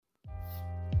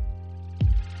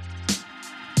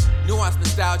Nuance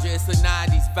nostalgia, it's a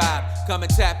 90s vibe. Come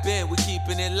and tap in, we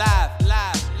keeping it live.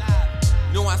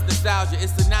 Nuance nostalgia,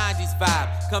 it's a 90s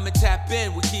vibe. Come and tap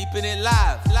in, we keeping it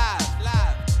live.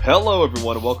 Hello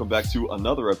everyone and welcome back to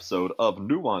another episode of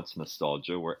Nuance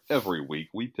Nostalgia, where every week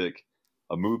we pick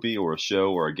a movie or a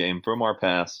show or a game from our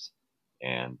past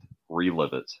and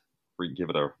relive it. Give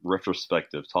it a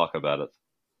retrospective, talk about it.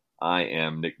 I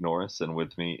am Nick Norris, and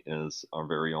with me is our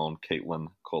very own Caitlin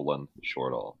Cullen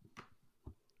Shortall.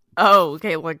 Oh,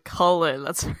 Caitlin Cullen.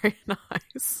 That's very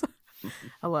nice.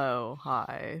 Hello.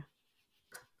 Hi.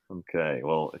 Okay,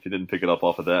 well, if you didn't pick it up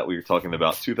off of that, we were talking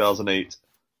about 2008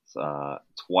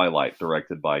 Twilight,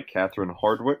 directed by Catherine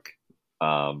Hardwicke.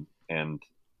 And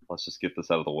let's just get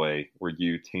this out of the way. Were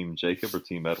you Team Jacob or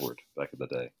Team Edward back in the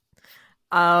day?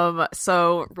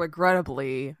 So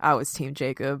regrettably, I was Team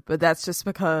Jacob, but that's just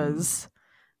because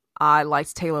I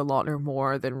liked Taylor Lautner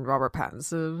more than Robert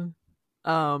Pattinson.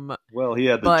 Well, he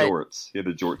had the jorts. He had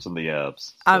the jorts and the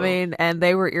abs. So I mean, and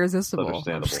they were irresistible.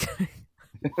 Understandable.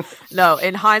 No,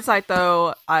 in hindsight,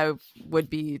 though, I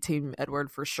would be Team Edward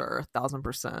for sure,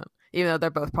 1,000%. Even though they're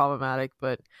both problematic,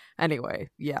 but anyway,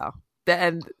 yeah.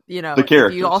 And you know, the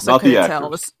characters, you also not the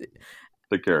actors.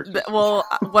 The characters. Well,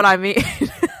 what I mean.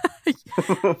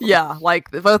 Yeah, like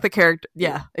both the character.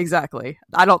 Yeah, exactly.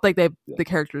 I don't think the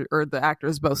character or the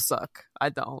actors both suck. I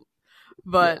don't.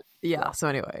 But yeah. So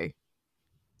anyway,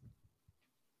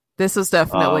 this is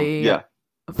definitely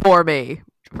for me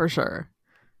for sure.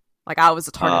 Like I was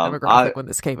a target demographic when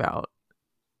this came out.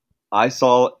 I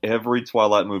saw every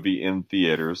Twilight movie in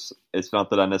theaters. It's not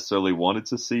that I necessarily wanted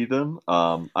to see them.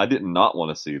 I did not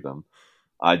want to see them.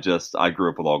 I grew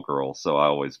up with all girls, so I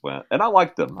always went, and I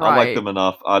liked them. Right. I liked them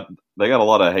enough. They got a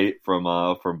lot of hate from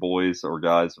boys or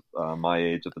guys my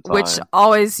age at the time, which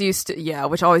always used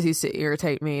to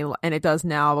irritate me, and it does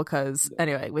now because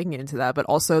anyway, we can get into that. But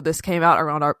also, this came out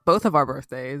around both of our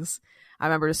birthdays. I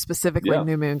remember specifically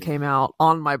New Moon came out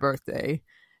on my birthday,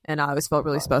 and I always felt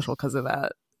really special because of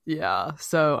that. Yeah.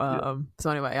 So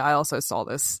anyway, I also saw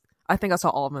this. I think I saw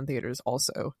all of them in theaters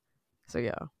also. So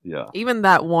yeah. Even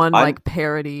that one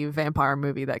parody vampire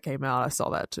movie that came out, I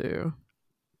saw that too.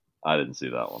 I didn't see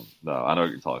that one. No, I know what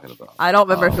you're talking about. I don't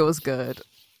remember if it was good.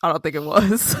 I don't think it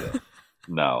was.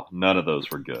 No, none of those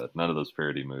were good. None of those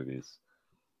parody movies.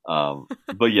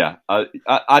 But yeah,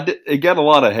 I did. It got a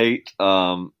lot of hate.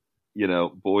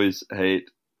 Boys hate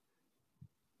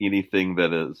anything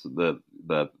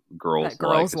that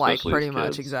girls like pretty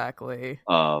much exactly.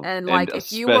 And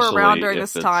if you were around during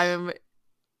this time.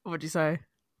 What'd you say?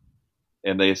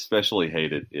 And they especially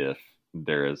hate it if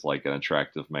there is like an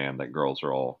attractive man that girls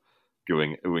are all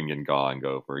going oohing and gawing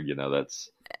over.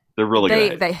 They're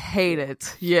really they hate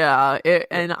it. Yeah,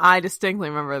 and I distinctly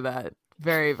remember that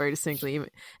very, very distinctly.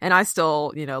 And I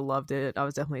still loved it. I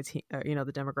was definitely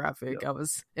the demographic. I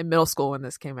was in middle school when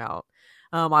this came out.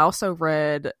 I also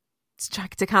read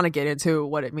to kind of get into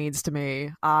what it means to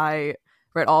me. I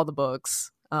read all the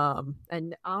books. And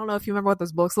I don't know if you remember what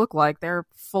those books look like. They're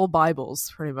full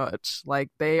Bibles, pretty much. Like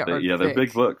they are. Yeah, they're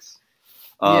big books.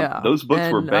 Those books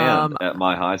were banned at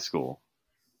my high school.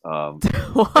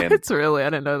 What? Really? I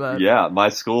didn't know that. Yeah, my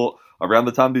school around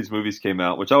the time these movies came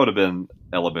out, which I would have been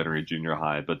elementary, junior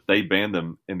high, but they banned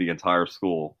them in the entire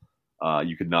school.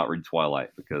 You could not read Twilight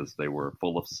because they were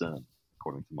full of sin,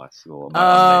 according to my school.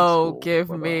 Give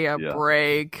me a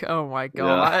break. Oh my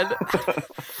God. Yeah.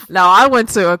 No, I went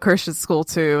to a Christian school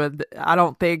too, and I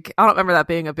don't remember that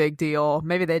being a big deal.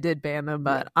 Maybe they did ban them,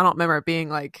 but I don't remember it being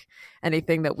like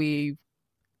anything I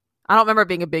don't remember it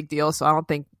being a big deal, so I don't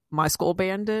think my school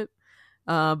banned it.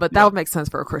 But that would make sense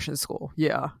for a Christian school.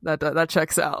 Yeah, that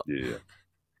checks out. Yeah.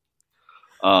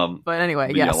 But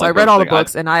anyway, so I read all the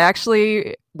books, and I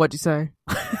actually, what'd you say?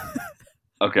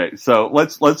 Okay, so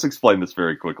let's explain this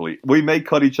very quickly. We may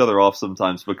cut each other off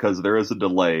sometimes because there is a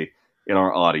delay in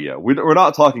our audio. We're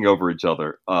not talking over each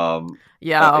other. We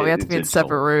have to be in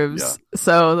separate rooms,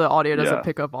 so the audio doesn't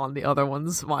pick up on the other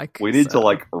one's mic. We need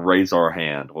to raise our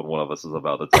hand when one of us is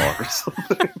about to talk or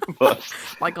something. But,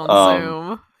 like on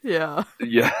Zoom. Yeah.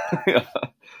 Yeah.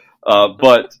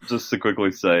 But just to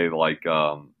quickly say,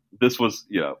 this was,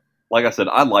 like I said,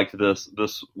 I liked this.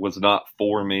 This was not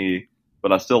for me,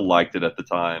 but I still liked it at the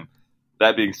time.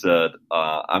 That being said,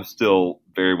 I'm still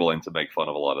very willing to make fun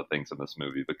of a lot of things in this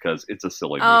movie because it's a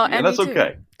silly movie, and that's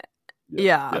okay.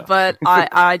 Yeah. But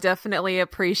I definitely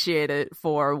appreciate it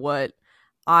for what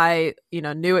I,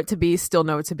 knew it to be, still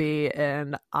know it to be,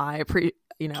 and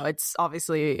it's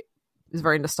obviously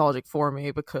very nostalgic for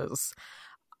me because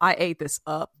I ate this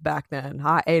up back then.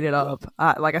 I ate it up.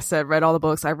 Like I said, read all the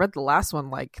books. I read the last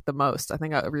one the most. I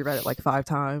think I reread it 5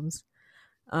 times.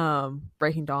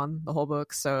 Breaking Dawn, the whole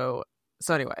book. So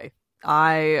So anyway,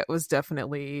 I was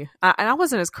definitely, and I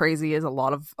wasn't as crazy as a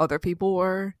lot of other people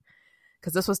were,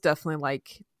 because this was definitely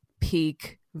like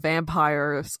peak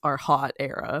vampires are hot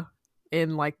era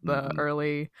in like the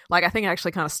early, like I think it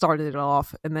actually kind of started it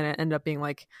off, and then it ended up being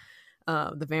like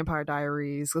the Vampire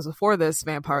Diaries, because before this,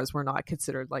 vampires were not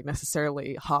considered like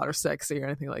necessarily hot or sexy or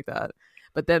anything like that.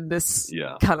 But then this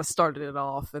kind of started it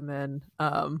off, and then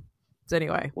so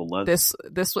anyway, this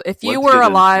if you were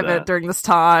alive during this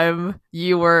time,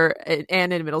 you were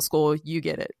and in middle school, you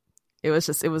get it. It was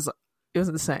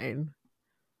insane.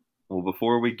 Well,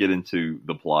 before we get into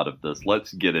the plot of this,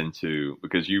 let's get into,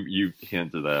 because you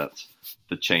hinted at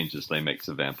the changes they make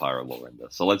to vampire lore in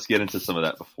this. So let's get into some of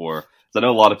that before. I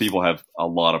know a lot of people have a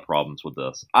lot of problems with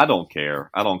this. I don't care.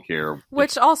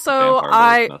 Which also,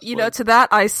 to that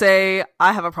I say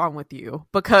I have a problem with you,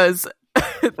 because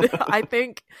I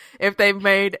think if they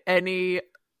made any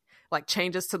like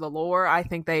changes to the lore, I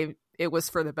think it was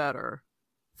for the better,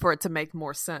 for it to make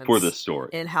more sense for this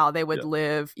story and how they would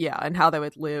live. Yeah, and how they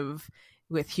would live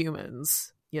with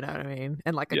humans. You know what I mean?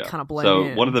 And like a kind of blend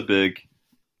in.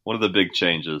 One of the big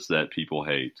changes that people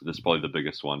hate, this is probably the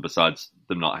biggest one, besides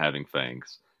them not having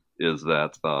fangs, is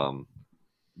that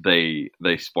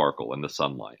they sparkle in the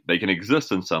sunlight. They can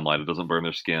exist in sunlight. It doesn't burn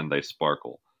their skin. They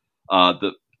sparkle. I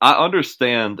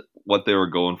understand what they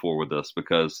were going for with this,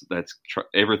 because that's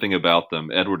everything about them.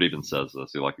 Edward even says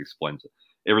this. He explains it.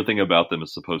 Everything about them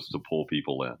is supposed to pull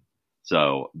people in.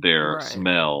 So their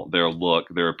smell, their look,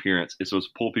 their appearance is supposed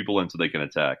to pull people in so they can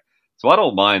attack. So I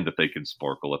don't mind that they can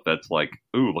sparkle if that's like,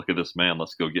 ooh, look at this man,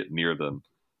 let's go get near them.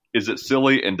 Is it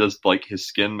silly, and does like his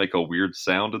skin make a weird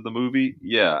sound in the movie?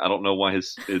 Yeah, I don't know why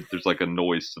there's like a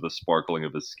noise to the sparkling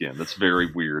of his skin. That's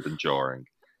very weird and jarring.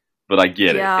 But I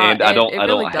get it, and I don't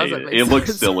hate it. It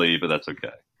looks silly, but that's okay.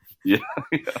 Yeah.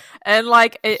 And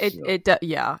like it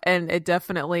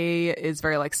definitely is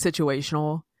very like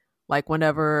situational. Like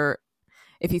whenever,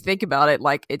 if you think about it,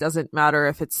 like it doesn't matter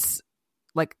if it's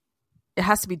like, it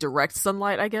has to be direct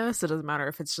sunlight, I guess. It doesn't matter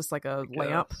if it's just like a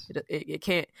lamp. It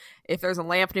can't, if there's a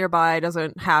lamp nearby, it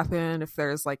doesn't happen. If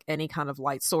there's like any kind of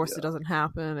light source, it doesn't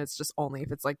happen. It's just only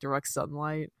if it's like direct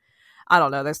sunlight. I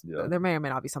don't know. There may or may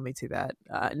not be something to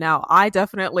that. Now, I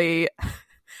definitely,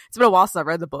 it's been a while since I've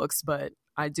read the books, but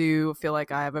I do feel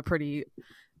like I have a pretty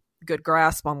good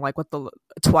grasp on like what the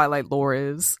Twilight lore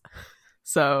is.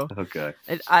 So, okay.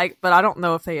 But I don't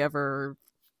know if they ever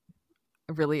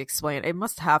really explain. It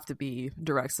must have to be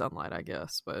direct sunlight, I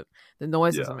guess, but the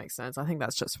noise doesn't make sense. I think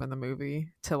that's just from the movie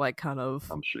to like kind of,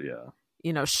 I'm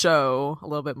sure, show a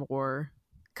little bit more,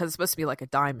 because it's supposed to be like a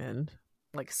diamond,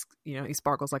 like, he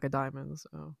sparkles like a diamond.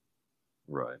 So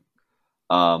right.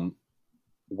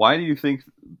 Why do you think,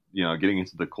 getting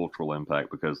into the cultural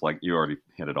impact, because like you already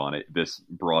hinted on it, this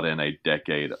brought in a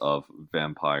decade of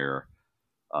vampire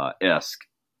esque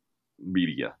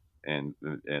media. And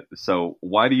so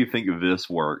why do you think this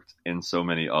worked and so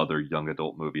many other young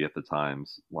adult movie at the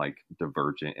times, like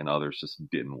Divergent and others, just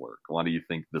didn't work? Why do you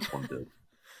think this one did?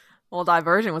 Well,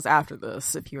 Divergent was after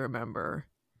this, if you remember.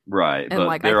 Right, and but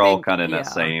like, they're all kind of in that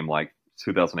same, like,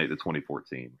 2008 to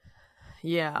 2014.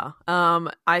 Yeah.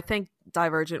 I think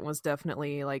Divergent was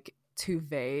definitely, like, too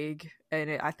vague.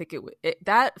 And I think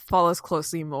that follows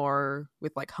closely more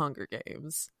with, like, Hunger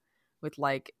Games. With,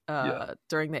 like,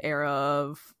 during the era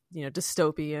of,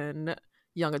 dystopian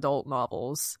young adult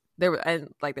novels. Like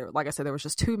I said, there was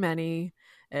just too many.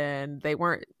 And they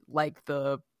weren't, like,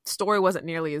 the story wasn't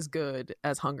nearly as good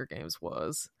as Hunger Games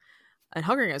was. And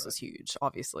Hunger Games was huge,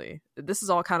 obviously. This is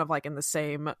all kind of like in the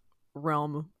same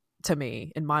realm to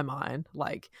me, in my mind.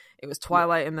 Like, it was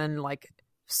Twilight, and then like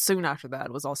soon after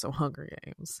that was also Hunger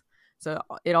Games. So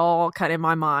it all kind of, in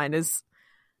my mind, is,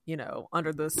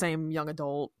 under the same young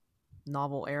adult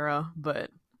novel era.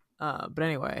 But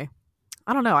anyway,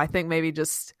 I don't know. I think maybe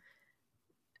just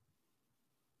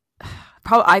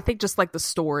I think just like the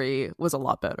story was a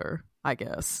lot better, I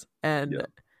guess. And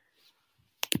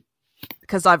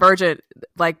because Divergent,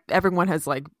 like, everyone has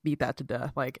like beat that to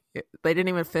death. Like, they didn't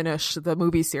even finish the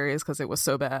movie series because it was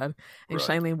so bad. And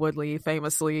Shailene Woodley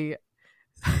famously,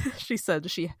 she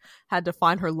said she had to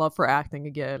find her love for acting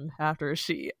again after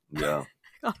she got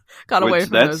away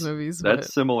from those movies.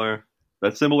 That's similar.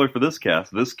 That's similar for this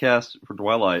cast. This cast for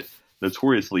Twilight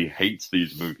notoriously hates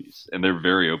these movies, and they're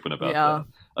very open about that.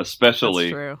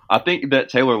 Especially, I think that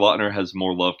Taylor Lautner has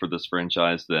more love for this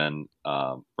franchise than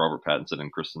Robert Pattinson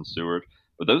and Kristen Stewart.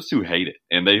 But those two hate it,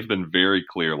 and they've been very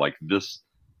clear. Like this,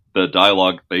 the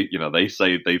dialogue, they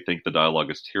say they think the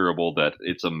dialogue is terrible. That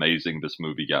it's amazing this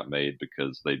movie got made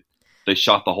because they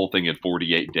shot the whole thing in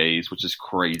 48 days, which is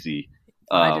crazy.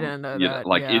 I didn't know that.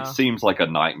 It seems like a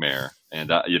nightmare.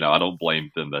 And I don't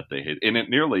blame them that they hate it.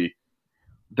 And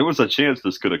there was a chance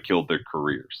this could have killed their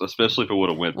careers, especially if it would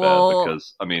have went bad.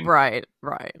 Because I mean, right.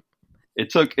 It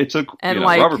took and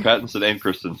Robert Pattinson and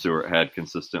Kristen Stewart had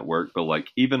consistent work, but like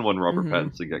even when Robert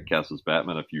Pattinson got cast as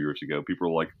Batman a few years ago, people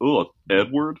were like, "Oh,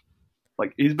 Edward."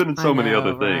 Like he's been in so many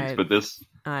other things, but this,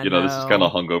 this is kind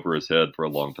of hung over his head for a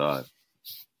long time.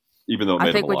 Even though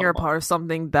I think when you're a part of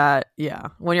something that,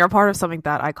 when you're a part of something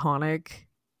that iconic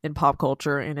in pop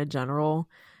culture and in general,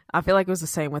 I feel like it was the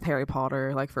same with Harry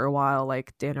Potter. Like for a while,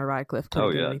 like Daniel Radcliffe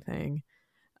couldn't do anything.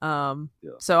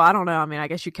 So I don't know. I mean, I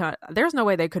guess you can't. There's no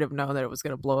way they could have known that it was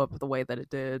going to blow up the way that it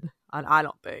did. I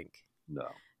don't think. No.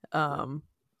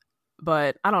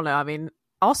 But I don't know. I mean,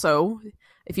 also,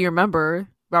 if you remember,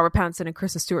 Robert Pattinson and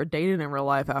Kristen Stewart dated in real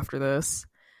life after this.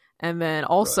 And then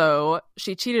also,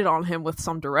 she cheated on him with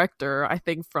some director, I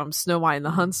think from Snow White and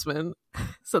the Huntsman.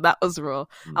 So that was that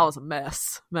was a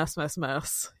mess.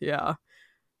 Mess. Yeah.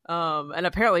 And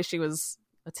apparently she was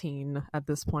a teen at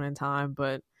this point in time,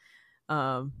 but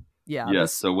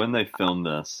so when they filmed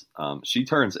this, she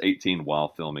turns 18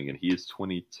 while filming, and he is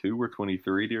 22 or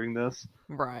 23 during this.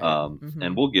 Right.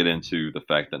 And we'll get into the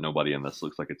fact that nobody in this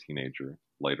looks like a teenager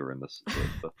later in this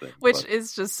the thing. Which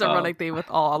is just a running theme with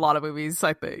a lot of movies,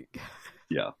 I think.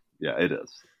 Yeah, it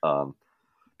is.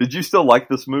 Did you still like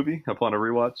this movie upon a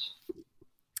rewatch?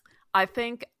 I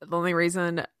think the only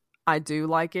reason I do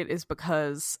like it is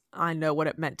because I know what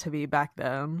it meant to be back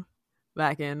then.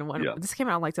 Back in when this came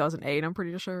out in like 2008, I'm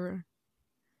pretty sure.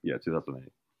 Yeah, 2008.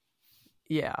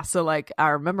 Yeah, so like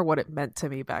I remember what it meant to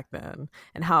me back then,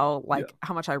 and how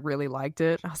much I really liked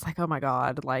it. I was like, oh my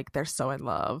god, like they're so in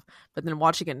love. But then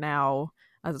watching it now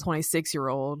as a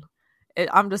 26-year-old, it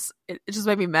just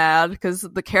made me mad because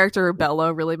the character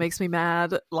Bella really makes me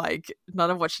mad. Like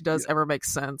none of what she does ever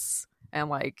makes sense, and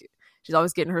like she's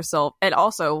always getting herself. And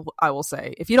also, I will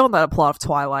say, if you don't know the plot of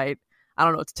Twilight, I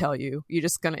don't know what to tell you. You'd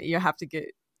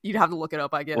have to look it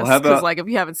up, I guess. Because like if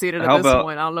you haven't seen it at this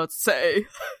point, I don't know what to say.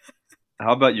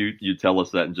 How about you tell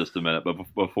us that in just a minute? But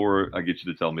before I get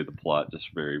you to tell me the plot, just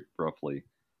very roughly,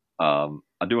 I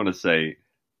do want to say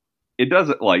it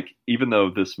doesn't, like, even though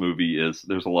this movie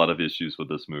there's a lot of issues with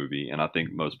this movie, and I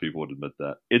think most people would admit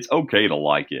that, it's okay to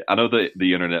like it. I know that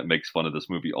the internet makes fun of this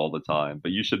movie all the time,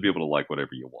 but you should be able to like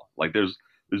whatever you want. Like there's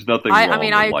nothing wrong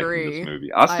with liking this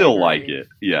movie. I still like it.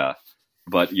 Yeah.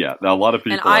 But yeah, a lot of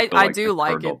people and I do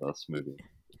like it. This movie.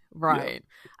 Right.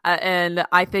 Yeah. And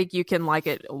I think you can like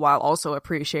it while also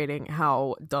appreciating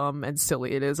how dumb and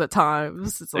silly it is at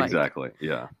times. It's like, exactly.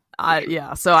 Yeah.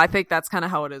 So I think that's kind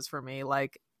of how it is for me.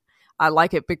 Like I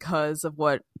like it because of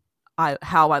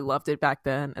how I loved it back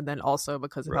then, and then also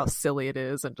because of how silly it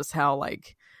is, and just how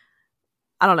like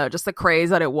I don't know, just the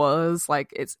craze that it was.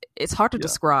 Like it's hard to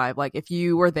describe. Like if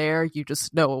you were there, you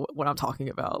just know what I'm talking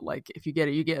about. Like if you get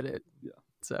it, you get it. Yeah.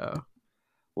 So,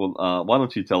 well, why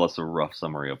don't you tell us a rough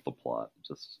summary of the plot,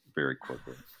 just very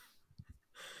quickly?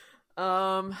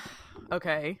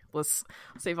 Okay, let's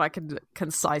see if I can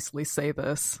concisely say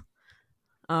this.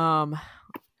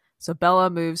 So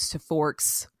Bella moves to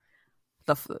Forks,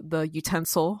 the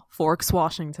utensil, Forks,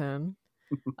 Washington.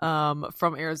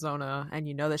 From Arizona, and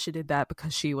you know that she did that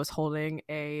because she was holding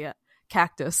a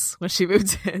cactus when she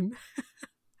moved in.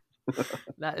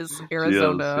 That is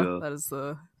Arizona. Yes. That is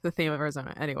the theme of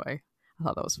Arizona. Anyway, I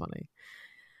thought that was funny.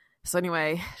 So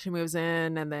anyway, she moves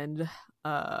in, and then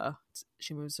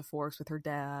she moves to Forks with her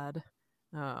dad,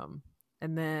 and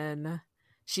then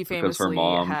she famously her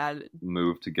mom had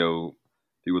moved to go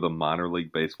be with a minor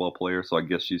league baseball player. So I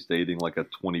guess she's dating like a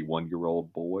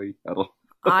 21-year-old boy.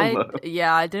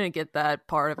 I didn't get that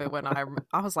part of it when I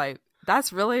was like,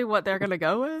 that's really what they're gonna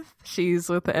go with? She's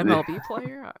with the MLB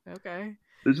player? Okay.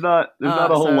 There's not a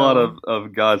whole lot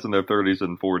of guys in their 30s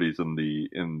and 40s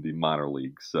in the minor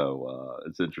leagues, so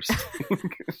it's interesting.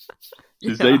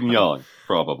 She's dating young,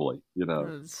 probably.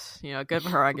 Good for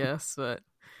her, I guess. But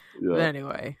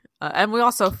anyway, and we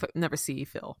also never see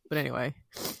Phil. But anyway,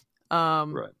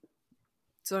 right.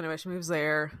 So anyway, she moves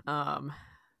there.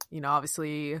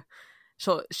 Obviously,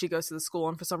 she goes to the school,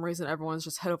 and for some reason, everyone's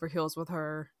just head over heels with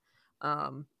her.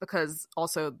 Because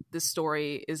also this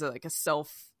story is like a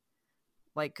self.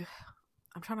 Like,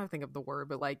 I'm trying to think of the word,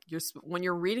 but like when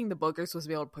you're reading the book, you're supposed to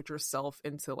be able to put yourself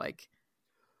into like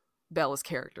Bella's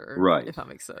character, right? If that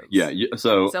makes sense. Yeah.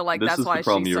 So like that's why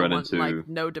she's someone like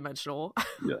no dimensional.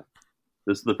 Yeah,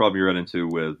 this is the problem you run into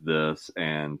with this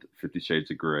and 50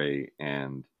 Shades of Grey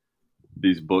and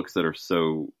these books that are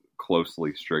so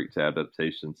closely straight to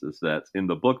adaptations. Is that in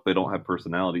the book they don't have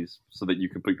personalities, so that you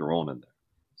can put your own in there,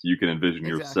 so you can envision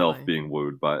yourself being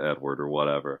wooed by Edward or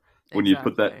whatever. When you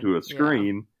put that to a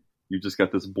screen, You just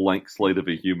got this blank slate of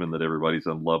a human that everybody's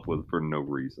in love with for no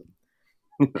reason.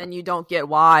 And you don't get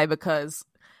why, because,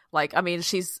 like, I mean,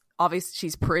 she's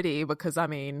pretty, because, I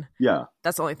mean, yeah,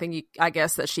 that's the only thing I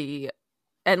guess that she,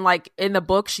 and, like, in the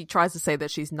book, she tries to say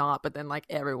that she's not, but then, like,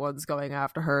 everyone's going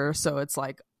after her, so it's,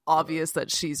 like, obvious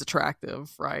that she's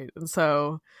attractive, right? And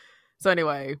so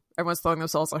anyway, everyone's throwing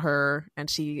themselves at her, and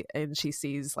she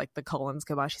sees, like, the Cullens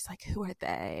come by. She's like, "Who are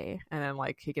they?" And then,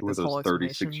 like, he gets this whole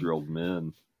explanation. 36-year-old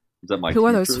men? Is that my Who future?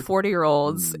 are those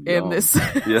 40-year-olds in this?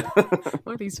 Yeah.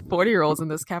 Who are these 40-year-olds in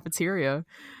this cafeteria?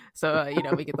 So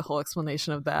we get the whole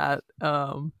explanation of that.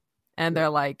 And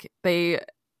they're like, they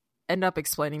end up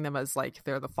explaining them as, like,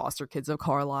 they're the foster kids of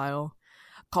Carlisle.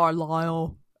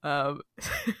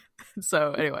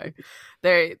 So anyway,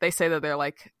 they say that they're,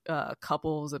 like,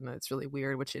 couples, and it's really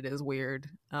weird, which it is weird.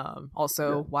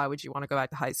 Also, why would you want to go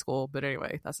back to high school? But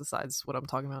anyway, that's besides what I'm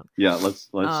talking about. Yeah, let's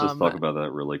just talk about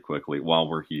that really quickly while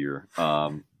we're here.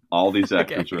 All these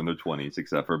actors are in their 20s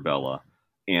except for Bella,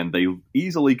 and they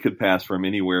easily could pass from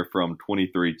anywhere from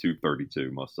 23 to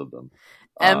 32, most of them.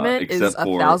 Emmett is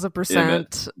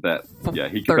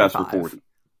 1,000%. He could pass for 40.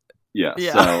 Yeah.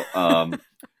 So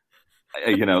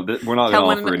we're not going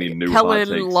to offer any new hot takes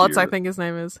Lutz, here. I think his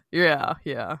name is. Yeah.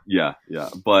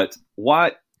 But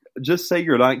why? Just say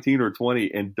you're 19 or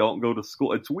 20 and don't go to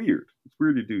school. It's weird. It's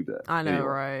weird to do that. I know, anyway.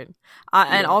 Right?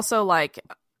 And also, like,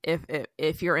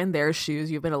 if you're in their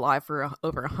shoes, you've been alive for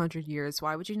over 100 years.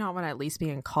 Why would you not want to at least be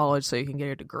in college so you can get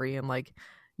a degree and, like,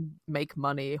 make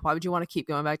money? Why would you want to keep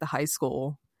going back to high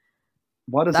school?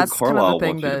 Why doesn't Carlisle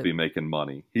want you to be making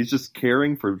money? He's just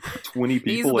caring for 20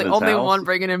 people in his house. He's the only one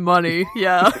bringing in money.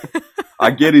 Yeah.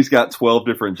 I get he's got 12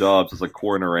 different jobs as a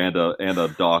coroner and a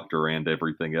doctor and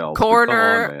everything else.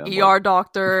 Coroner, ER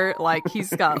doctor, like, he's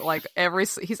got, like,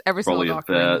 he's every single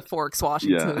doctor in Forks,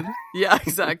 Washington. Yeah,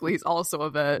 exactly. He's also a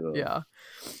vet. Yeah.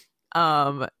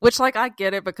 Which, like, I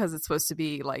get it, because it's supposed to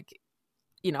be, like,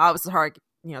 I was the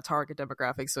target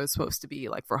demographic, so it's supposed to be,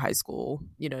 like, for high school.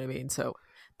 You know what I mean? So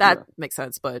that makes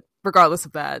sense. But regardless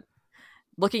of that,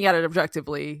 looking at it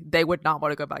objectively, they would not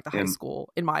want to go back to high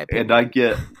school, in my opinion. And I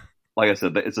get, like I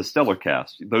said, it's a stellar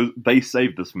cast. They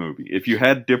saved this movie. If you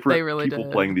had different people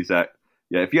playing these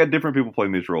if you had different people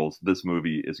playing these roles, this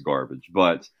movie is garbage.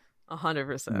 But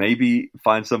 100%. Maybe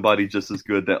find somebody just as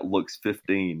good that looks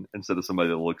 15 instead of somebody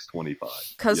that looks 25.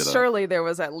 Because surely there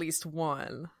was at least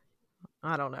one.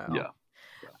 I don't know. Yeah.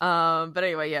 But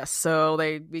anyway, yes. So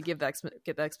we get the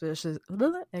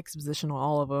exposition on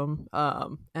all of them.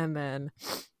 And then,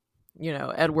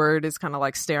 Edward is kind of,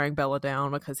 like, staring Bella down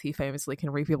because he famously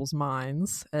can read people's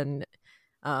minds, and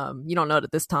you don't know it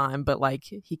at this time, but, like,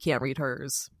 he can't read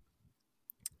hers.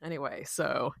 Anyway,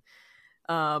 so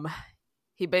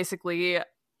he basically,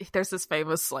 there's this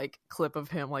famous, like, clip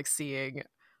of him, like, seeing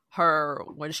her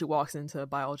when she walks into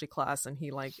biology class, and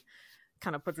he, like,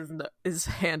 kind of puts his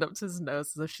hand up to his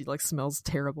nose as if she, like, smells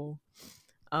terrible.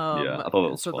 I thought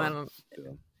it was so fun.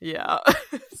 Then,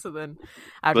 so then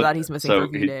after that, he's missing for a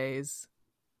few days.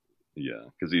 Yeah,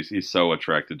 because he's so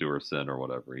attracted to her sin or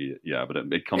whatever. But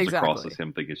it comes across as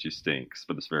him thinking she stinks,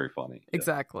 but it's very funny. Yeah.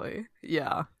 Exactly.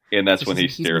 Yeah. And that's when he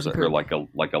stares at her like a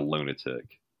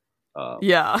lunatic.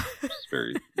 It's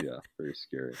very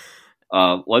scary.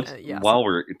 While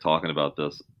we're talking about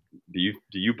this, do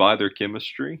you buy their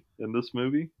chemistry in this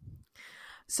movie?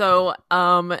 So,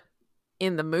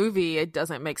 in the movie, it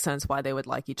doesn't make sense why they would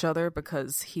like each other,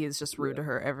 because he is just rude to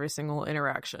her. Every single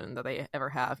interaction that they ever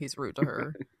have, he's rude to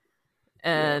her.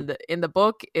 And in the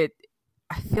book, I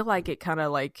feel like it kind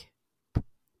of, like,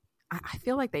 I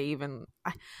feel like they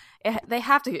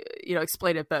have to,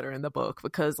 explain it better in the book,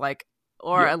 because, like,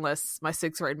 unless my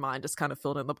 6th grade mind just kind of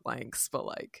filled in the blanks, but,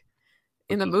 like,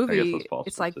 in the movie,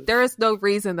 it's like there is no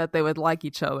reason that they would like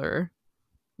each other.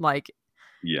 Like,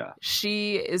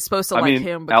 she is supposed to like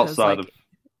him because,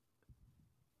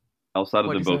 outside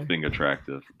of them both being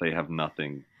attractive, they have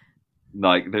nothing.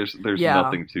 Like, there's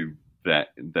nothing to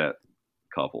that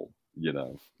couple.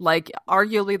 Like,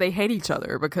 arguably they hate each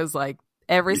other, because, like,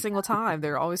 every single time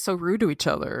they're always so rude to each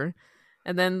other,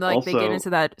 and then, like, also, they get into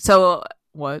that. So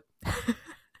what?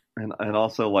 And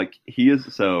also, like, he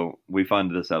is, so we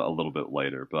find this out a little bit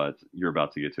later, but you're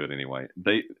about to get to it anyway.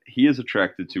 He is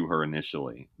attracted to her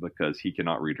initially because he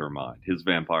cannot read her mind. His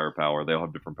vampire power, they all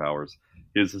have different powers.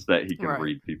 His is that he can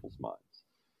read people's minds,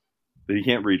 but he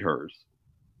can't read hers.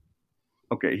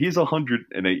 Okay, he's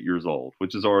 108 years old,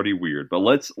 which is already weird, but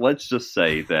let's just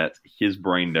say that his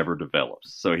brain never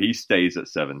develops, so he stays at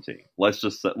 17. Let's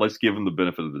give him the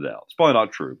benefit of the doubt. It's probably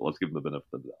not true, but let's give him the benefit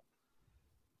of the doubt.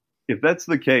 If that's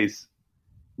the case,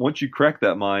 once you crack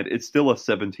that mind, it's still a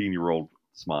 17-year-old's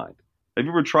mind. Have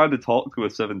you ever tried to talk to a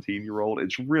 17-year-old?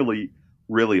 It's really,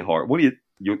 really hard. What do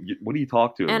you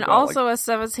talk to him and about? also a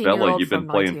 17-year-old Bella, you've been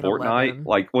playing Fortnite.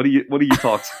 Like, what do you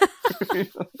talk to?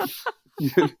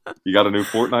 You got a new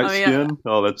Fortnite skin?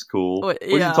 Oh, that's cool. What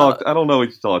you talk? I don't know what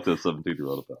you talk to a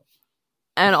 17-year-old about.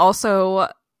 And also,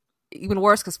 even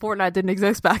worse, because Fortnite didn't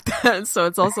exist back then, so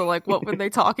it's also like, what were they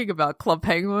talking about? Club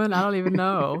Penguin? I don't even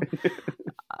know.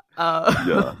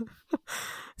 Yeah.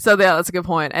 So yeah, that's a good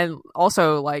point. And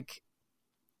also, like,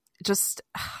 just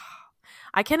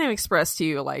I can't even express to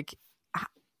you like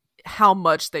how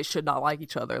much they should not like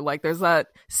each other. Like, there's that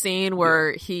scene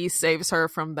where he saves her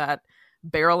from that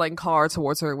barreling car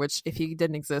towards her, which if he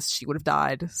didn't exist, she would have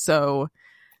died. So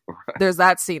there's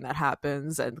that scene that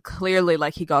happens, and clearly,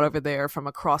 like, he got over there from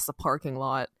across the parking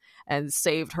lot and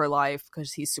saved her life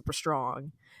because he's super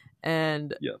strong.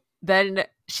 And then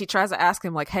she tries to ask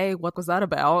him, like, hey, what was that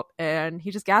about? And he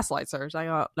just gaslights her. She's like,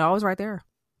 oh, no, I was right there.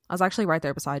 I was actually right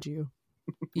there beside you.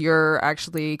 You're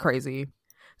actually crazy.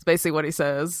 It's basically what he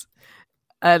says.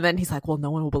 And then he's like, well, no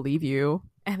one will believe you.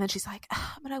 And then she's like,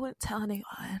 but I wouldn't tell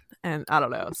anyone. And I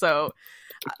don't know. So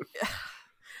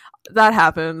that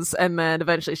happens. And then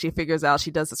eventually she figures out,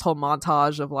 she does this whole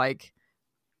montage of, like,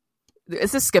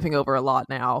 it's just skipping over a lot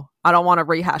now. I don't want to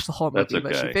rehash the whole movie,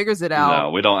 but she figures it out.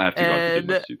 No, we don't have to go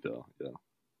into much detail. Yeah.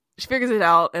 She figures it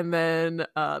out, and then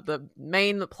the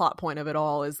main plot point of it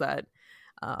all is that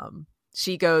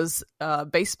she goes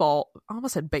baseball. I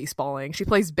almost said baseballing. She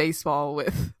plays baseball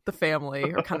with the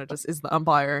family, or kind of just is the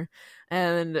umpire.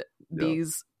 And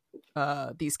these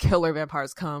killer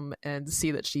vampires come and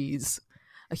see that she's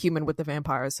a human with the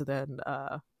vampires. So then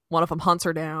one of them hunts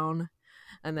her down,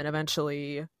 and then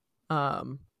eventually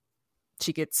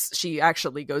she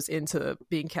actually goes into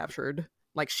being captured.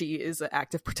 Like, she is an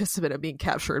active participant in being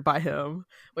captured by him,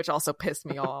 which also pissed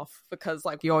me off because,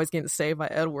 like, you always getting saved by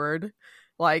Edward.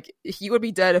 Like, he would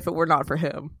be dead if it were not for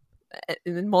him,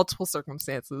 in multiple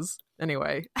circumstances.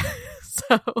 Anyway,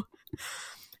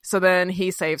 so then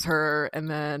he saves her, and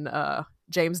then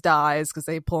James dies because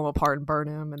they pull him apart and burn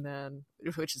him, and then,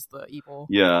 which is the evil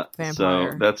vampire.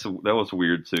 So that was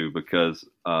weird too, because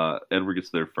Edward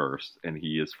gets there first, and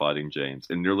he is fighting James,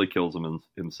 and nearly kills him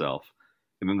himself.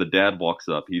 And then the dad walks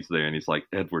up, he's there, and he's like,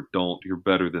 Edward, don't, you're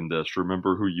better than this,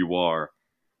 remember who you are.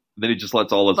 And then he just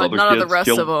lets all his other kids none of the rest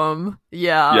of them,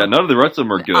 yeah, none of the rest of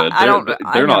them are good.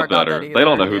 They're not better. They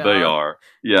don't know who they are.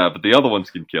 Yeah, but the other ones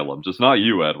can kill them, just not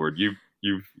you, Edward.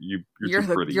 You're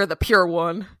the pure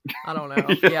one. I don't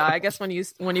know. Yeah, I guess when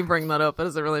you bring that up, it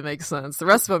doesn't really make sense. The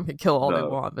rest of them can kill all they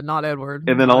want, but not Edward.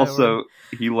 And then also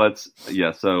he lets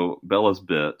so Bella's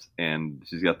bit, and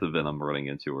she's got the venom running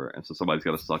into her, and so somebody's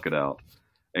got to suck it out.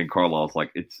 And Carlisle's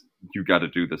like, you got to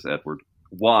do this, Edward.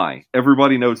 Why?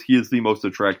 Everybody knows he is the most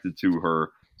attracted to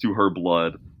her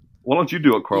blood. Why don't you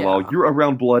do it, Carlisle? Yeah. You're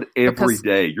around blood every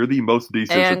day. You're the most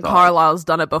desensitized. And Carlisle's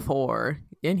done it before.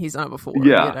 And he's done it before.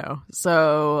 Yeah. You know?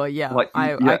 So, yeah. Like,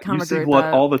 I kind of agree with that. You see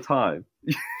blood all the time.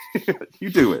 You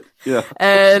do it. Yeah.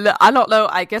 And I don't know.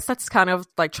 I guess that's kind of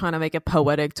like trying to make it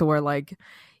poetic to where, like,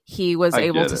 he was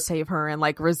able to save her and,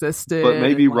 like, resisted. But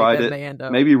maybe write it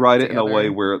in a way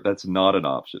where that's not an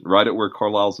option. Write it where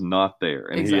Carlisle's not there,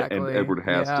 and and Edward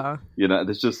has to. You know,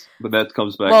 that's just. But that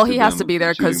comes back. Well, he has to be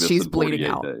there because she's bleeding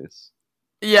out. Days.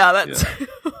 Yeah, that's. Yeah.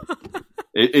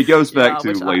 It goes back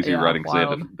to lazy writing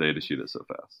because they had to shoot it so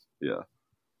fast. Yeah.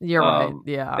 You're right.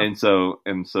 Yeah. And so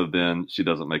then she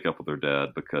doesn't make up with her dad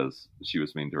because she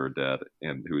was mean to her dad,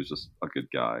 and who was just a good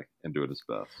guy and doing his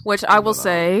best. Which I will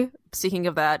say, speaking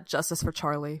of that, justice for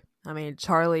Charlie. I mean,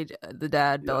 Charlie, the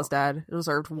dad, Bella's dad,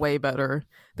 deserved way better.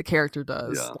 The character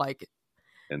does. Yeah. Like,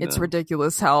 it's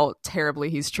ridiculous how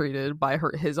terribly he's treated by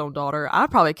his own daughter.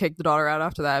 I'd probably kick the daughter out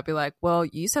after that. I'd be like, well,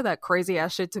 you said that crazy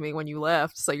ass shit to me when you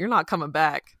left, so you're not coming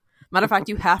back. Matter of fact,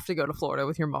 you have to go to Florida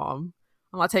with your mom.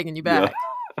 I'm not taking you back. Yeah.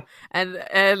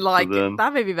 And like,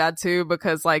 that made me bad too,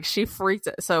 because, like, she freaked.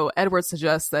 So Edward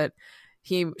suggests that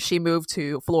she moved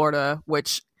to Florida,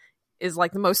 which is,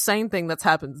 like, the most sane thing that's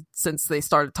happened since they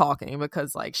started talking,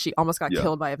 because, like, she almost got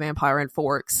killed by a vampire in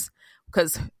Forks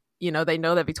because, you know, they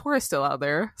know that Victoria's still out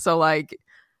there. So, like,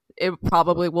 it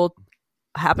probably will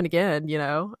happen again, you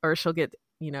know, or she'll get,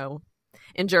 you know,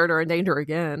 injured or in danger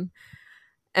again.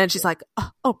 And she's like,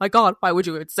 oh my God, why would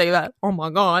you say that? Oh my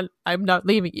God, I'm not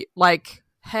leaving you. Like,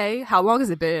 hey, how long has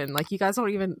it been? Like, you guys don't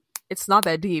even, it's not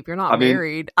that deep. You're not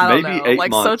married. I don't know. 8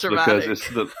 like, months, so dramatic.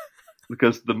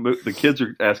 Because the kids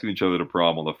are asking each other to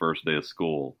prom on the first day of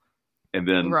school. And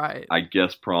then right. I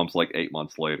guess prom's like 8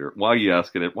 months later. Why are you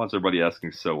asking it? Why's everybody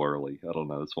asking so early? I don't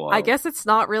know. It's wild. I guess it's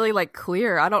not really like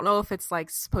clear. I don't know if it's like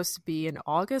supposed to be in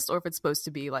August or if it's supposed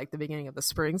to be like the beginning of the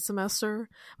spring semester.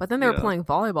 But then they were playing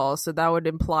volleyball, so that would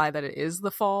imply that it is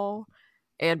the fall.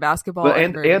 And basketball, but,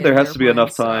 and there has to be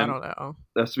enough time. So I don't know.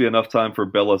 There has to be enough time for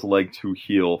Bella's leg to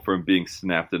heal from being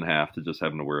snapped in half to just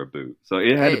having to wear a boot. So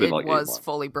it had to be like 8 months. It was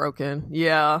fully broken.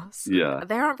 Yeah, yeah.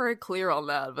 They aren't very clear on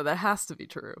that, but that has to be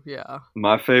true. Yeah.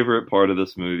 My favorite part of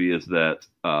this movie is that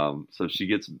so she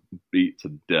gets beat to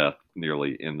death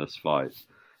nearly in this fight.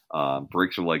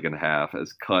 Breaks her leg in half,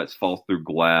 has cuts, falls through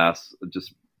glass,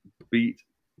 just beat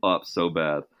up so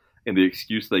bad. And the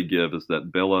excuse they give is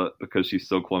that Bella, because she's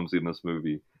so clumsy in this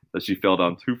movie, that she fell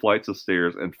down 2 flights of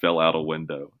stairs and fell out a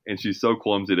window. And she's so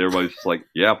clumsy that everybody's just like,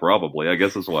 yeah, probably. I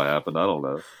guess that's what happened. I don't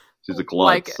know. She's a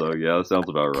klutz, so yeah, that sounds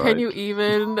about right. Can you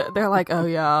even... They're like, oh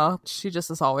yeah, she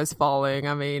just is always falling.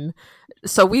 I mean,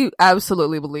 so we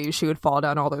absolutely believe she would fall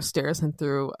down all those stairs and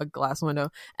through a glass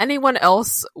window. Anyone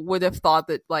else would have thought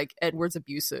that, like, Edward's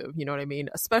abusive, you know what I mean?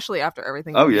 Especially after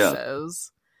everything he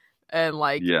says. And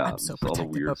like, I'm so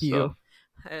protective of you. Stuff.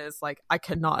 And it's like, I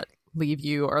cannot leave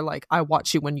you, or like, I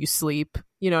watch you when you sleep.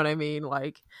 You know what I mean?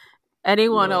 Like,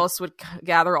 anyone else would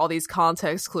gather all these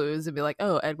context clues and be like,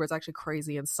 oh, Edward's actually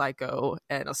crazy and psycho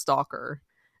and a stalker,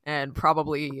 and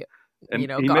probably,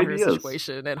 got her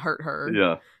situation and hurt her.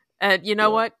 Yeah. And you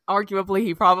know what? Arguably,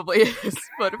 he probably is.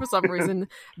 But for some reason,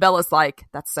 Bella's like,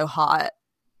 that's so hot.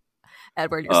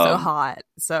 Edward, you're so hot.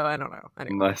 So I don't know.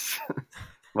 Anyway. Nice.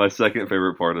 My second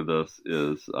favorite part of this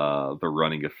is the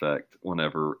running effect.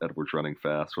 Whenever Edward's running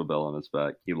fast with Bella on his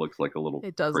back, he looks like a little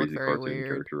crazy cartoon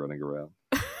character running around.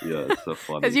 Yeah, it's so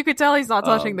funny. Because you could tell he's not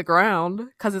touching the ground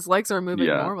because his legs are moving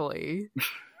normally.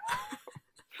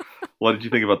 What did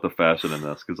you think about the fashion in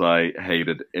this? Because I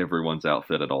hated everyone's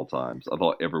outfit at all times. I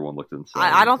thought everyone looked insane.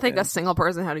 I don't think a single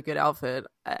person had a good outfit.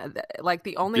 Like,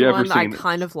 the only one I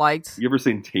kind of liked... You ever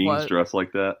seen teens dress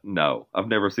like that? No. I've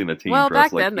never seen a teen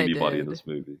dress like anybody in this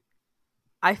movie.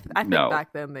 I think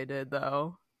back then they did,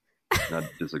 though. I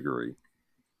disagree.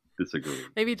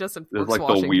 Maybe just in Brooks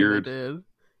like the weird... They did.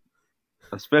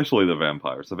 Especially the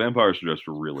vampires. The vampires dressed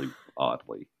really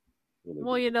oddly.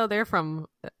 Well, they're from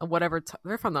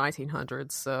they're from the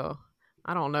 1900s, so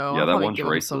I don't know. Yeah, that one's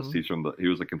racist. He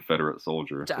was a Confederate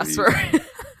soldier. Jasper. So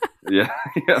yeah.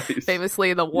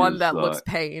 Famously the one that looks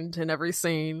pained in every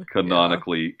scene.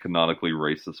 Canonically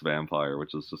racist vampire,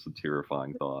 which is just a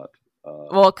terrifying thought.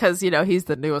 Well, because, he's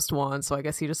the newest one, so I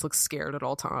guess he just looks scared at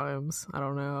all times. I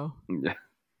don't know.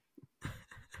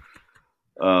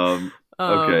 Yeah.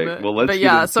 Okay, well, let's. But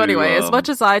yeah, so anyway, as much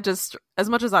as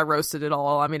I roasted it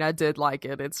all, I mean, I did like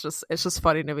it. It's just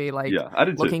funny to me, like,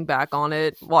 looking back on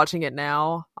it, watching it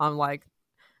now, I'm like,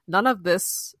 none of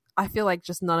this. I feel like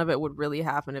just none of it would really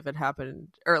happen if it happened,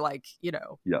 or like,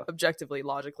 objectively,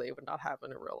 logically, it would not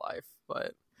happen in real life.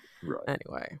 But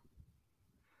anyway,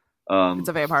 it's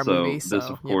a vampire movie. So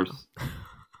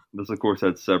this of course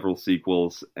had several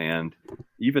sequels and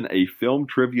even a film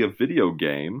trivia video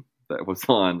game that was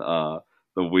on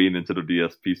the Wii, Nintendo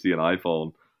DS, PC, and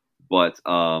iPhone. But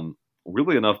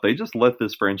weirdly enough, they just let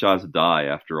this franchise die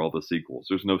after all the sequels.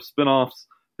 There's no spin-offs.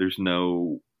 There's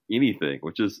no anything,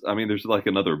 which is, I mean, there's like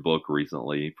another book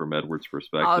recently from Edward's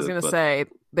perspective. I was going to say,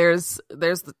 there's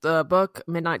the book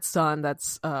Midnight Sun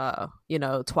that's,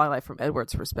 Twilight from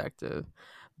Edward's perspective.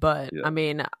 But, I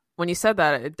mean, when you said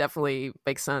that, it definitely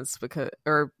makes sense it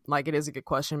is a good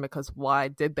question, because why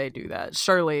did they do that?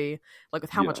 Surely, like,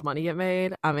 with how much money it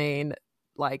made, I mean,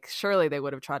 like, surely they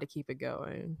would have tried to keep it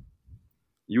going.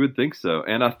 You would think so.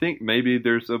 And I think maybe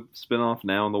there's a spinoff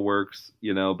now in the works,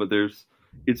 but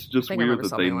it's just weird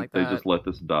that they just let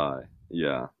this die.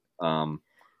 Yeah.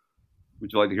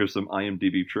 Would you like to hear some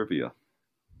IMDb trivia?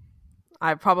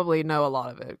 I probably know a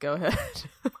lot of it. Go ahead.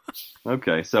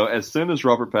 Okay, so as soon as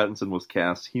Robert Pattinson was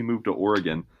cast, he moved to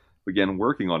Oregon, began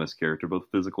working on his character, both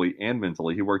physically and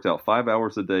mentally. He worked out 5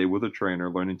 hours a day with a trainer,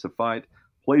 learning to fight,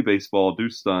 play baseball, do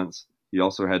stunts. He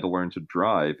also had to learn to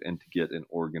drive and to get an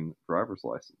Oregon driver's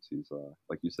license. He's,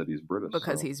 like you said, he's British.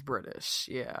 Because he's British,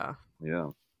 yeah. Yeah.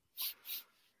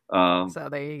 So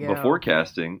there you go. Before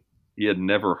casting, he had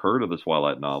never heard of the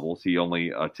Twilight novels. He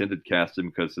only attended casting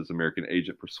because his American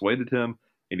agent persuaded him,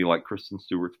 and he liked Kristen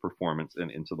Stewart's performance in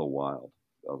Into the Wild,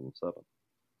 2007.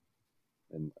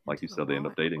 And like you said, they end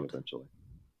up dating eventually.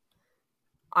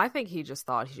 I think he just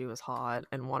thought she was hot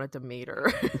and wanted to meet her.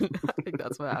 I think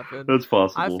that's what happened. That's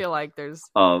possible. I feel like there's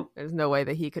no way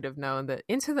that he could have known that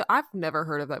I've never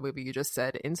heard of that movie you just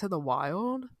said, Into the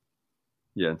Wild.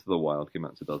 Yeah, Into the Wild came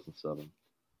out in 2007.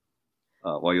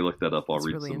 While you look that up, I'll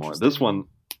read really some more. This one,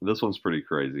 This one's pretty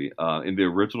crazy. In the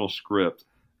original script,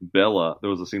 there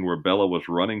was a scene where Bella was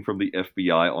running from the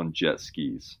FBI on jet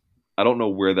skis. I don't know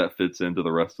where that fits into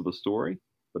the rest of the story,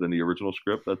 but in the original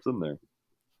script, that's in there.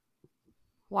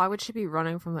 Why would she be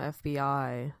running from the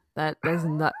FBI? That is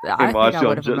not. I think I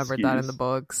would have remembered that in the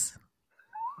books.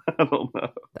 I don't know.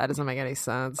 That doesn't make any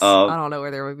sense. I don't know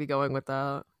where they would be going with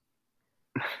that.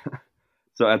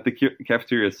 So at the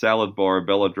cafeteria salad bar,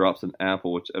 Bella drops an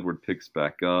apple, which Edward picks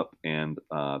back up and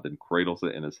then cradles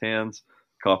it in his hands,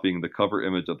 copying the cover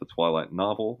image of the Twilight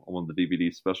novel. On one of the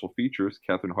DVD's special features,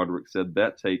 Catherine Hardwicke said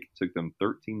that take took them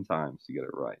 13 times to get it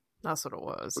right. That's what it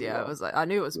was. Yeah, it was like I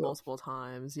knew it was multiple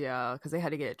times. Yeah, because they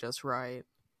had to get it just right.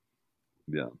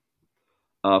 Yeah.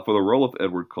 For the role of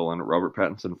Edward Cullen, Robert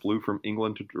Pattinson flew from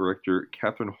England to director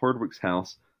Catherine Hardwicke's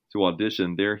house to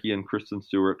audition. There, he and Kristen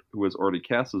Stewart, who was already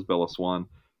cast as Bella Swan,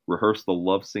 rehearsed the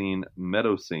love scene,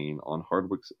 meadow scene, on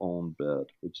Hardwicke's own bed,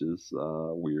 which is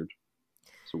weird.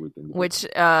 It's a weird thing. Which,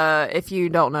 if you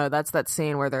don't know, that's that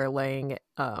scene where they're laying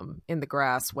in the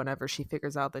grass whenever she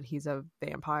figures out that he's a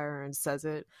vampire and says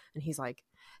it, and he's like,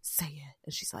 "Say it,"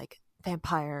 and she's like,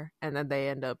 "Vampire," and then they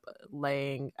end up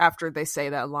laying after they say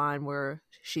that line where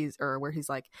where he's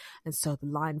like, "And so the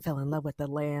lion fell in love with the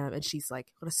lamb," and she's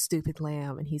like, "What a stupid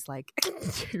lamb," and he's like,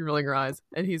 rolling her eyes,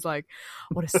 and he's like,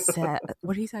 "What a sad,"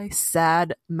 what did he say?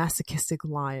 "Sad masochistic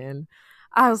lion."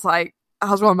 I was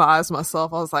rolling my eyes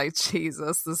myself. I was like,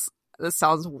 Jesus, this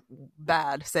sounds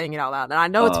bad saying it out loud, and I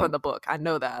know it's from the book. I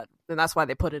know that, and that's why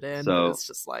they put it in. So it's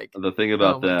just like the thing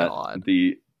about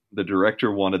the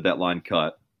director wanted that line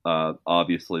cut.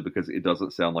 Obviously, because it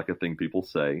doesn't sound like a thing people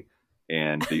say,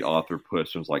 and the author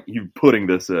pushed and was like, "You putting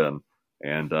this in?"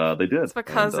 And they did. It's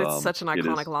because it's such an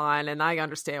iconic line, and I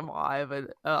understand why.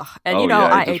 But and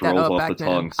I ate that up back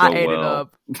then. I ate it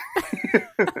up.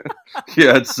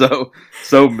 Yeah, it's so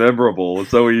memorable.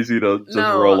 It's so easy to just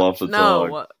roll off the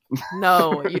tongue.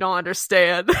 No, you don't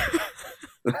understand.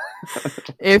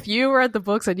 If you read the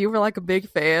books and you were like a big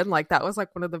fan, like that was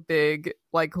like one of the big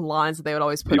like lines that they would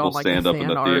always put people on like stand the up in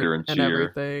the theater and cheer,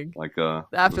 everything. Like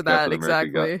after that,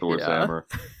 exactly. Thor's hammer.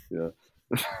 Yeah.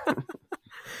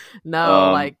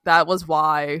 No, like that was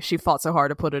why she fought so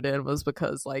hard to put it in, was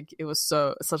because like it was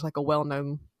such like a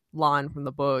well-known line from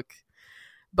the book.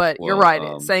 But you're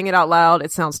right, saying it out loud,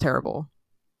 it sounds terrible.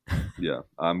 Yeah,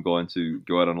 I'm going to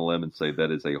go out on a limb and say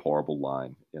that is a horrible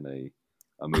line in a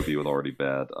movie with already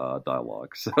bad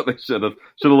dialogue. So they should have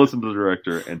listened to the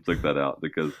director and took that out,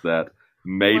 because that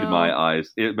made my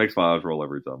eyes. It makes my eyes roll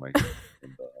every time I hear it.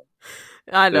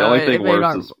 And, I know. The only thing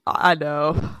worse is I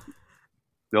know.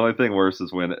 The only thing worse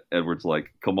is when Edward's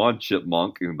like, "Come on,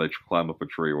 chipmunk," and they climb up a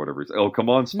tree or whatever. He's like, "Oh, come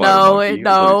on, spider monkey."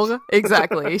 No,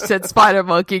 exactly. He said spider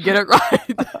monkey. Get it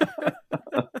right.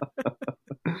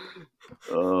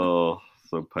 Oh,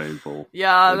 so painful.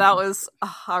 Yeah, that was.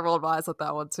 I rolled my eyes at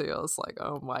that one too. I was like,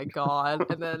 "Oh my god!"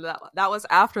 And then that was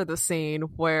after the scene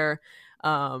where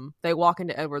they walk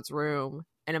into Edward's room,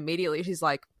 and immediately she's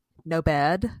like, "No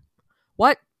bed?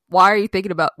 What? Why are you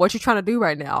thinking about what you're trying to do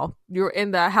right now? You're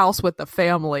in the house with the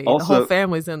family. The whole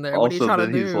family's in there. What are you trying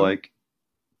to do?"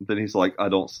 Then he's like, "I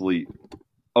don't sleep."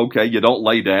 Okay, you don't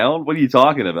lay down? What are you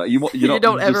talking about? You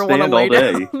don't ever want to lay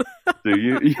down. Do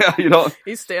you? Yeah, you don't.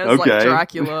 He stands like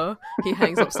Dracula. He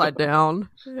hangs upside down.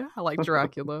 Yeah, I like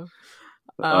Dracula.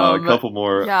 A couple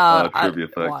more trivia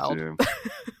facts here.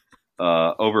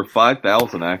 Over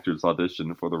 5,000 actors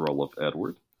auditioned for the role of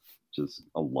Edward, which is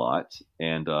a lot.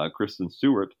 And Kristen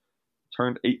Stewart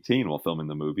turned 18 while filming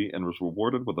the movie and was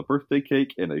rewarded with a birthday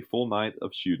cake and a full night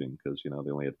of shooting, because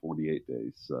they only had 48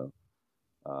 days. So,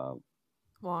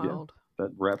 wild. Yeah,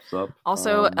 that wraps up.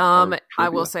 Also, I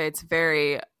will say it's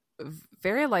very,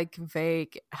 very like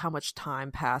vague how much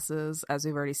time passes, as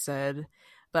we've already said.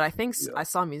 But I think I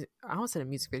saw music. I almost said a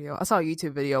music video. I saw a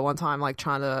YouTube video one time, like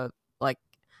trying to like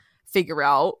figure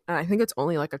out, and I think it's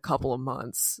only like a couple of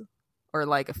months. Or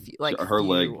like a few, like her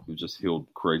leg just healed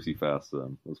crazy fast.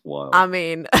 Then it was wild. I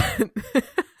mean,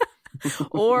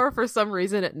 or for some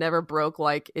reason it never broke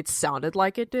like it sounded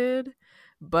like it did,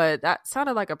 but that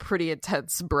sounded like a pretty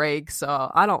intense break.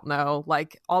 So I don't know,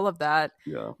 like all of that.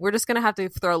 Yeah, we're just gonna have to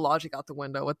throw logic out the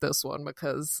window with this one,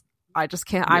 because I just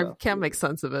can't. I can't make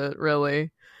sense of it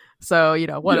really. So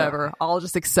whatever. Yeah. I'll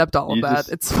just accept all of that.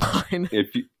 It's fine.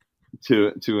 If you.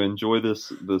 To enjoy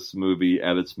this movie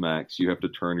at its max, you have to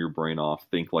turn your brain off,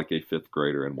 think like a fifth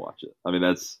grader, and watch it. I mean,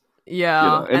 that's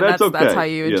and that's okay. That's how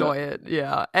you enjoy it.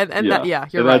 Yeah, and that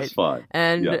you're right. That's fine.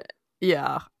 And it is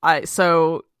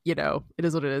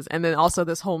what it is. And then also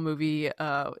this whole movie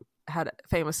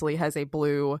famously has a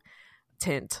blue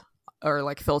tint or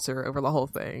like filter over the whole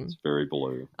thing. It's very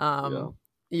blue.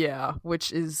 Yeah,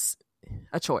 which is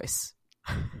a choice.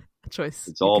 A choice.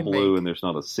 It's all blue, and there's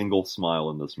not a single smile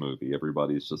in this movie.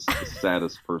 Everybody's just the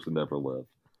saddest person to ever live.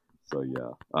 So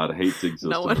yeah, I'd hate to exist.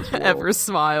 No in one this world ever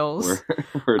smiles.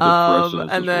 where depression is and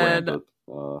just then rampant.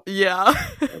 yeah,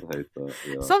 I'd hate that.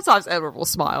 Yeah. Sometimes Edward will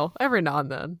smile every now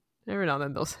and then. Every now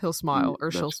and then he'll smile,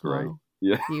 or she'll great. smile.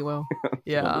 Yeah, he will.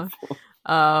 Yeah.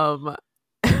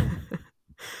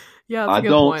 Yeah, that's a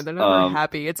good point. They're never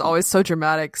happy. It's always so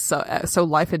dramatic, so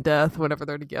life and death whenever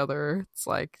they're together. It's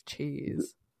like, jeez.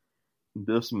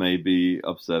 This may be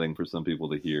upsetting for some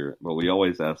people to hear, but we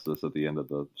always ask this at the end of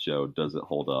the show, does it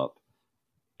hold up?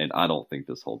 And I don't think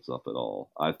this holds up at all.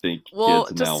 I think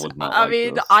kids now would not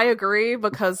like this. I agree,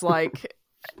 because like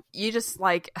you just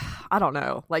like, I don't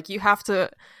know, like you have to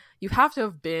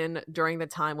have been during the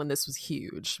time when this was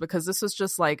huge, because this was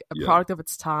just like a product of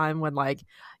its time, when like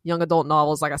young adult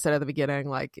novels, like I said at the beginning,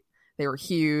 like they were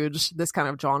huge. This kind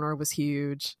of genre was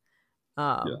huge.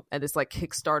 And it's like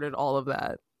kickstarted all of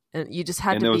that. And you just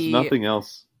had to be... And there was nothing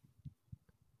else.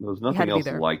 There was nothing else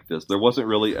like this. There wasn't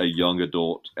really a young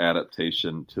adult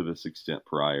adaptation to this extent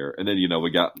prior. And then,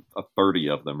 we got 30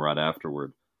 of them right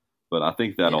afterward. But I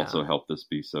think that also helped this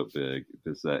be so big,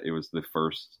 is that it was the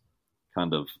first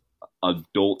kind of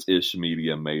adult-ish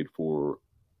media made for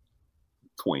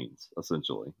tweens,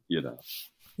 essentially,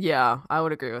 Yeah, I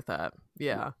would agree with that.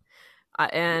 Yeah.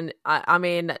 I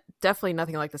mean, definitely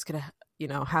nothing like this could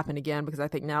happen again, because I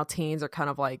think now teens are kind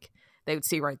of like, they would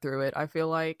see right through it, I feel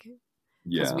like.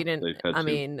 Yeah, we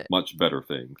didn't, much better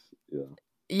things. Yeah.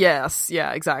 Yes,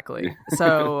 yeah, exactly.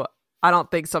 So I don't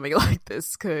think something like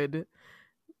this could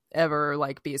ever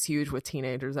like be as huge with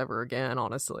teenagers ever again,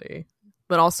 honestly.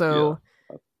 But also,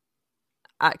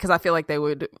 because I feel like they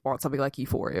would want something like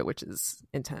Euphoria, which is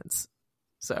intense.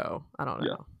 So I don't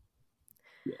know.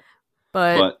 Yeah.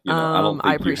 But I don't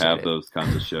think you have those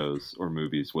kinds of shows or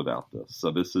movies without this.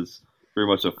 So this is very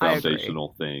much a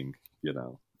foundational thing,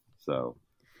 So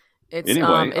it's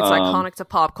anyway, it's iconic to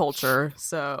pop culture.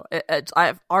 So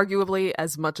I've arguably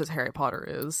as much as Harry Potter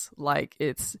is, like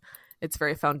it's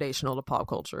very foundational to pop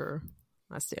culture.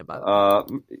 I stand by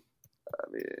that.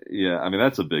 I mean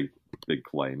that's a big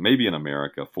claim. Maybe in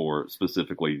America for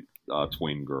specifically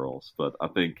tween girls, but I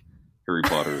think Harry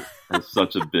Potter has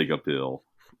such a big appeal.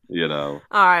 All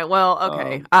right. Well,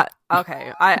 okay.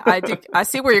 I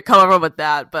see where you're coming from with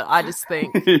that, but I just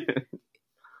think,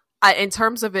 in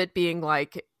terms of it being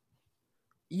like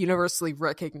universally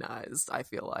recognized, I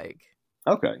feel like.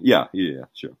 Okay. Yeah.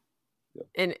 Sure. Yeah.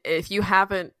 And if you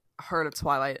haven't heard of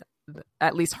Twilight,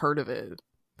 at least heard of it,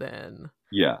 then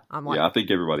I'm like, I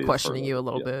think everybody questioning you a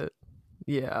little bit.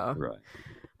 Yeah. Right.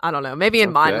 I don't know. Maybe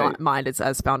in my mind, it's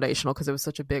as foundational because it was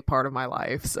such a big part of my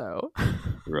life. So.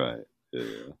 Right.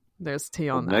 Yeah. There's tea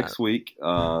on that. Next week,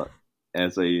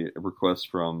 as a request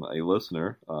from a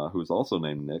listener who's also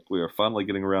named Nick, we are finally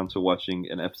getting around to watching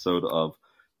an episode of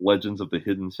Legends of the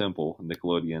Hidden Temple, a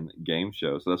Nickelodeon game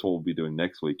show. So that's what we'll be doing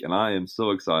next week. And I am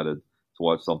so excited to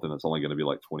watch something that's only going to be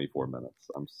like 24 minutes.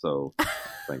 I'm so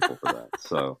thankful for that.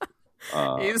 So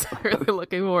he's really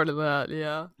looking forward to that.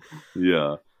 Yeah.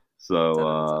 Yeah.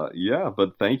 So,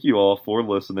 but thank you all for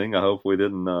listening. I hope we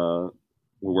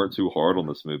weren't too hard on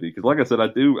this movie, because like I said, I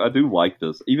do like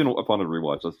this. Even upon a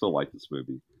rewatch, I still like this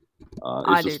movie.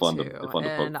 It's just fun to poke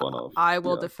fun of. I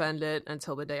will defend it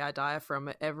until the day I die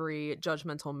from every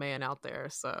judgmental man out there.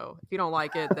 So if you don't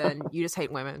like it, then you just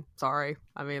hate women. Sorry.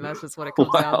 I mean, that's just what it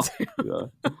comes down to.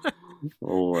 Yeah.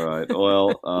 All right.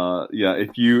 Well,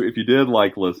 if you did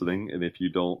like listening, and if you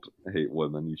don't hate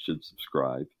women, you should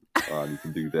subscribe. You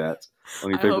can do that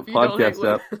on your favorite podcast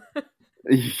app.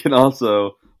 You can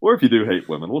also, or if you do hate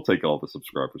women, we'll take all the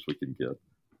subscribers we can get.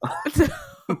 Oh, no.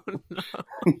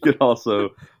 You can also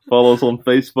follow us on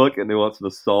Facebook at Nuance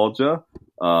Nostalgia,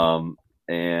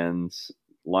 and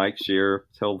like, share,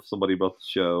 tell somebody about the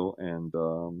show, and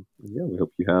we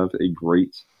hope you have a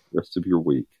great rest of your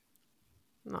week.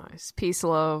 Nice. Peace,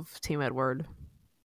 love, Team Edward.